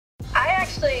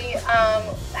actually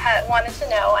wanted to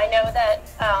know, I know that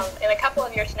in a couple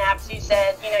of your snaps you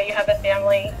said, you know, you have a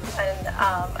family, and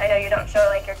I know you don't show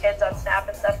like your kids on Snap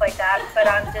and stuff like that, but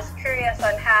I'm just curious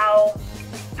on how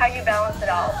you balance it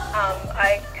all.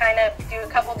 I kind of do a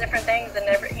couple different things, and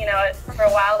you know, for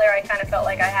a while there I kind of felt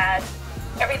like I had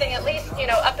everything at least, you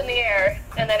know, up in the air,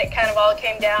 and then it kind of all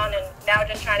came down, and now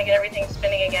just trying to get everything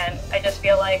spinning again. I just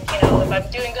feel like, you know, if I'm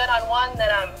doing good on one, then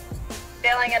I'm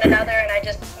failing at another, and I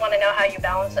just want to know how you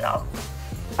balance it all.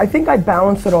 I think I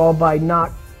balance it all by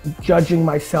not judging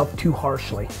myself too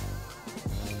harshly.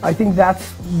 I think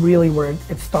that's really where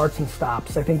it starts and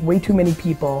stops. I think way too many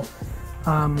people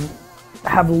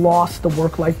have lost the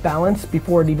work-life balance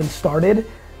before it even started,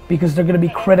 because they're going to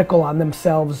be critical on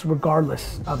themselves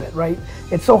regardless of it, right?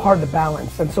 It's so hard to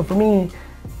balance. And so for me,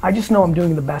 I just know I'm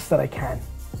doing the best that I can.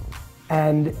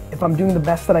 And if I'm doing the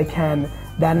best that I can,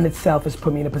 that in itself has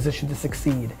put me in a position to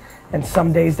succeed. And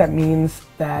some days that means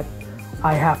that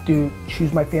I have to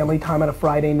choose my family time on a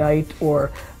Friday night,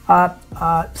 or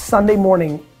Sunday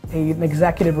morning, an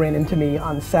executive ran into me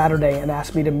on Saturday and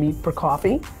asked me to meet for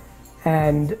coffee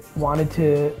and wanted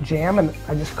to jam, and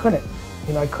I just couldn't.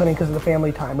 You know, I couldn't because of the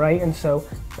family time, right? And so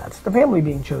that's the family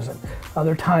being chosen.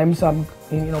 Other times I'm,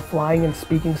 you know, flying and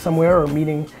speaking somewhere, or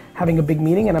having a big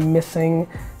meeting, and I'm missing,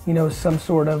 you know, some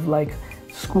sort of like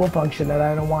school function that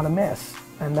I don't want to miss.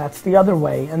 And that's the other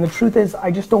way. And the truth is,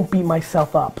 I just don't beat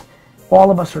myself up.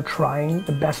 All of us are trying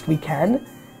the best we can.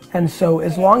 And so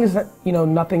as long as, you know,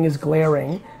 nothing is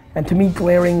glaring, and to me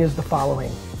glaring is the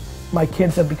following. My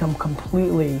kids have become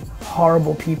completely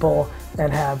horrible people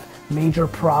and have major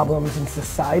problems in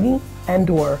society,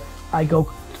 and/or I go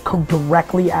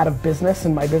directly out of business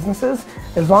in my businesses.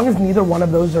 As long as neither one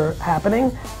of those are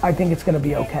happening, I think it's going to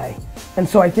be okay. And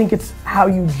so I think it's how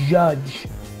you judge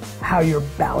how you're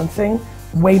balancing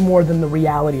way more than the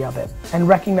reality of it, and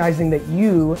recognizing that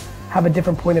you have a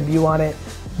different point of view on it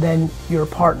than your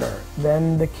partner,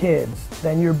 than the kids,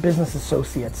 than your business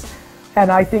associates.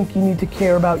 And I think you need to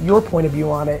care about your point of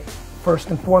view on it first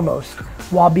and foremost,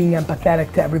 while being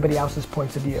empathetic to everybody else's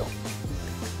points of view.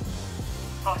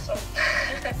 Awesome.